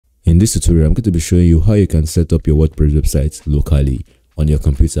this tutorial, I'm going to be showing you how you can set up your WordPress website locally on your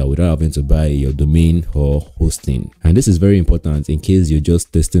computer without having to buy your domain or hosting. And this is very important in case you're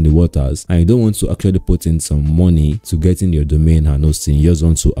just testing the waters and you don't want to actually put in some money to getting your domain and hosting. You just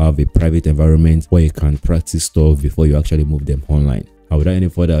want to have a private environment where you can practice stuff before you actually move them online. And without any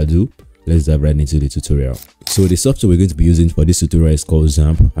further ado, let's dive right into the tutorial. So the software we're going to be using for this tutorial is called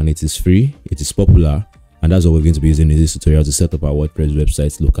XAMPP, and it is free, it is popular, and that's what we're going to be using in this tutorial to set up our WordPress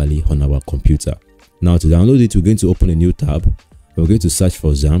website locally on our computer. Now to download it, we're going to open a new tab. We're going to search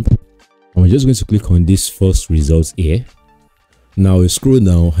for XAMPP, and we're just going to click on this first results here. Now we scroll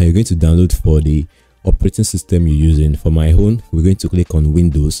down and you're going to download for the operating system you're using. For my own, we're going to click on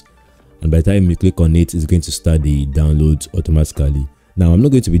Windows, and by the time you click on it, it's going to start the download automatically. Now I'm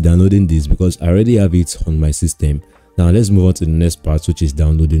not going to be downloading this because I already have it on my system. Now let's move on to the next part, which is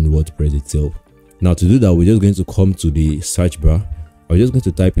downloading WordPress itself. Now to do that, we're just going to come to the search bar. We're just going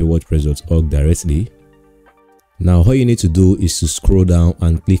to type in wordpress.org directly. Now all you need to do is to scroll down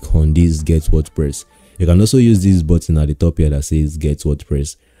and click on this Get WordPress. You can also use this button at the top here that says Get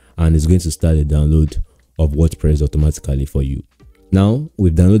WordPress, and it's going to start the download of WordPress automatically for you. Now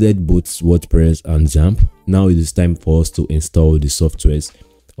we've downloaded both WordPress and XAMPP. Now it is time for us to install the softwares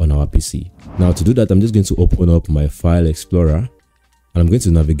on our PC. Now to do that, I'm just going to open up my file explorer and I'm going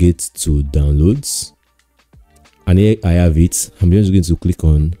to navigate to downloads, and here I have it. I'm just going to click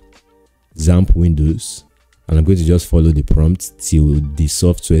on XAMPP Windows, and I'm going to just follow the prompt till the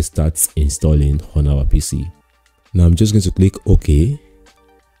software starts installing on our PC. Now I'm just going to click OK,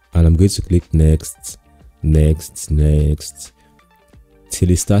 and I'm going to click next till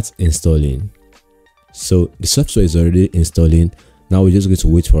it starts installing. So the software is already installing. Now we're just going to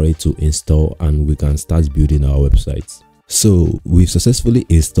wait for it to install and we can start building our website. So we've successfully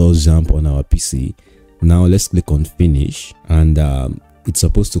installed XAMPP on our PC. Now let's click on finish, and it's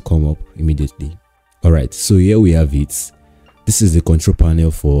supposed to come up immediately. Alright, so here we have it. This is the control panel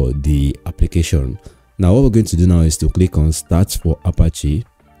for the application. Now what we're going to do now is to click on Start for Apache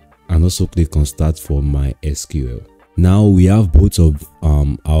and also click on Start for MySQL. Now we have both of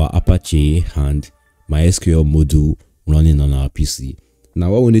our Apache and MySQL module running on our PC. Now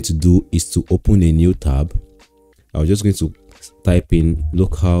what we need to do is to open a new tab. I'm just going to type in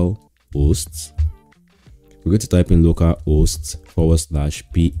localhost. We're going to type in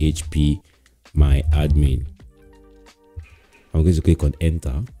localhost/php my admin. I'm going to click on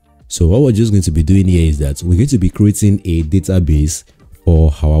enter. So what we're just going to be doing here is that we're going to be creating a database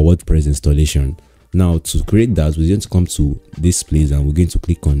for our WordPress installation. Now to create that, we're going to come to this place and we're going to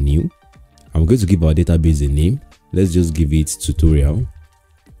click on new. I'm going to give our database a name. Let's just give it tutorial.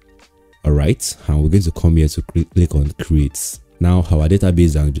 Alright, and we're going to come here to click on create. Now our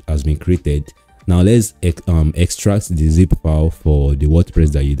database has been created. Now let's extract the zip file for the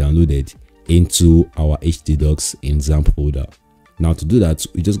WordPress that you downloaded into our htdocs in XAMPP folder. Now to do that,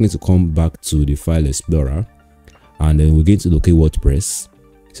 we're just going to come back to the file explorer, and then we're going to locate WordPress.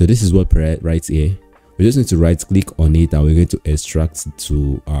 So this is WordPress right here. We just need to right click on it and we're going to extract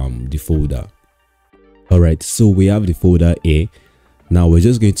to the folder. Alright, so we have the folder here. Now we're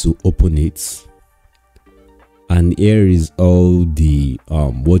just going to open it, and here is all the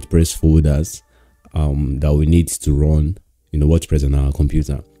WordPress folders that we need to run WordPress on our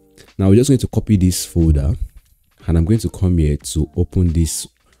computer. Now we're just going to copy this folder, and I'm going to come here to open this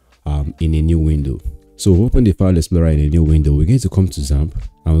in a new window. So we'll open the file explorer in a new window. We're going to come to XAMPP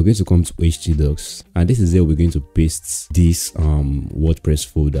and we're going to come to htdocs, and this is where we're going to paste these WordPress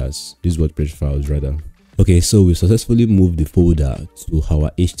folders, these WordPress files rather. Okay, so we successfully moved the folder to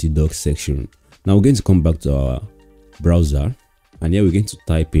our htdocs section. Now we're going to come back to our browser, and here we're going to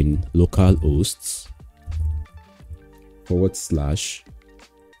type in localhost/. We're going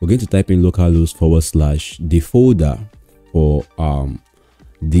to type in localhost/ the folder for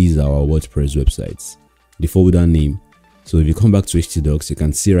these are our WordPress websites, the folder name. So if you come back to htdocs, you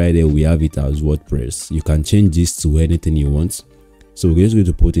can see right there we have it as WordPress. You can change this to anything you want. So we're just going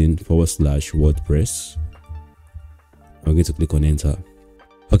to put in /WordPress. I'm going to click on enter.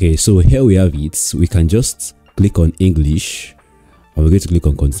 Okay, so here we have it. We can just click on English and we're going to click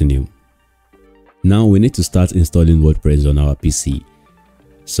on continue. Now we need to start installing WordPress on our PC.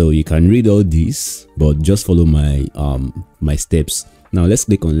 So you can read all this, but just follow my my steps. Now let's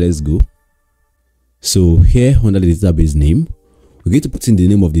click on let's go. So here under the database name, we're going to put in the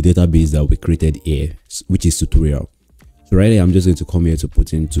name of the database that we created here, which is tutorial. So right here, I'm just going to come here to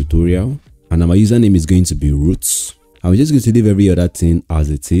put in tutorial, and our username is going to be roots. I'm just going to leave every other thing as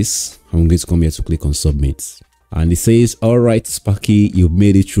it is. I'm going to come here to click on submit, and it says, all right, Sparky, you've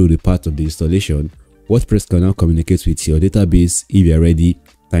made it through the part of the installation. WordPress can now communicate with your database. If you're ready,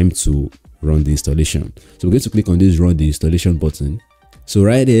 time to run the installation. So we're going to click on this run the installation button. So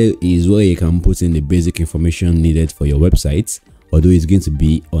right here is where you can put in the basic information needed for your website, although it's going to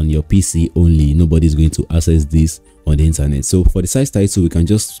be on your PC only. Nobody's going to access this on the internet. So for the site title, we can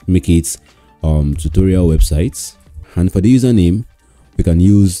just make it tutorial websites, and for the username we can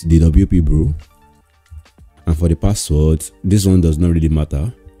use the WPBRO, and for the password, this one does not really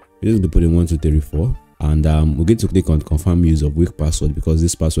matter. We're just going to put in 1 2 3 4, and we're going to click on confirm use of weak password because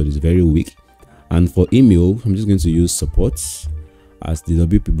this password is very weak. And for email, I'm just going to use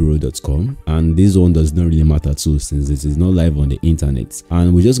support@thewpbro.com, and this one does not really matter too since it is not live on the internet.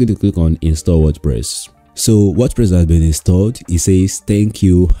 And we're just going to click on install WordPress. So WordPress has been installed. It says thank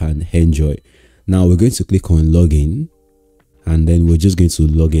you and enjoy. Now we're going to click on login, and then we're just going to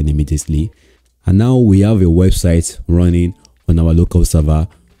log in immediately. And now we have a website running on our local server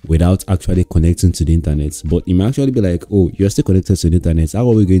without actually connecting to the internet. But it might actually be like, oh, you're still connected to the internet. How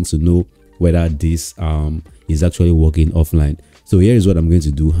are we going to know whether this is actually working offline? So here is what I'm going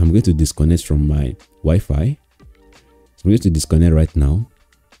to do. I'm going to disconnect from my Wi-Fi. So I'm going to disconnect right now.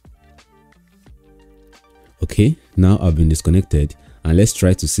 Okay, now I've been disconnected, and let's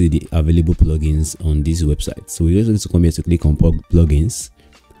try to see the available plugins on this website. So we're just going to come here to click on plugins,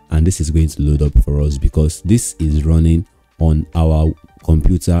 and this is going to load up for us because this is running on our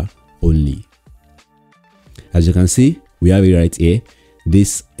computer only. As you can see, we have it right here.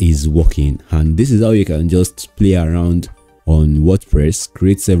 This is working, and this is how you can just play around on WordPress,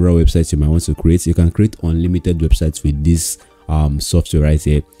 create several websites you might want to create. You can create unlimited websites with this software right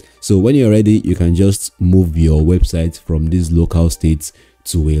here. So when you're ready, you can just move your website from this local state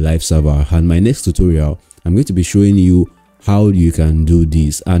to a live server. And my next tutorial, I'm going to be showing you how you can do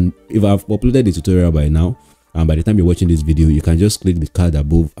this. And if I've uploaded the tutorial by now, and by the time you're watching this video, you can just click the card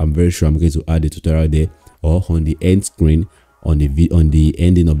above. I'm very sure I'm going to add the tutorial there or on the end screen on the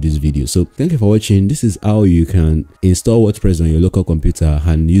ending of this video. So thank you for watching. This is how you can install WordPress on your local computer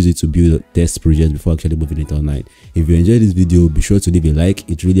and use it to build test projects before actually moving it online. If you enjoyed this video, be sure to leave a like.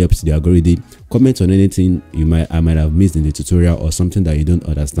 It really helps the algorithm. Comment on anything I might have missed in the tutorial or something that you don't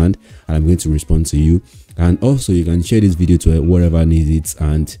understand, and I'm going to respond to you. And also you can share this video to wherever needs it.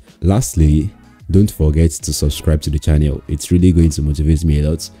 And lastly, don't forget to subscribe to the channel. It's really going to motivate me a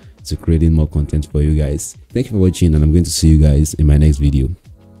lot to creating more content for you guys. Thank you for watching, and I'm going to see you guys in my next video.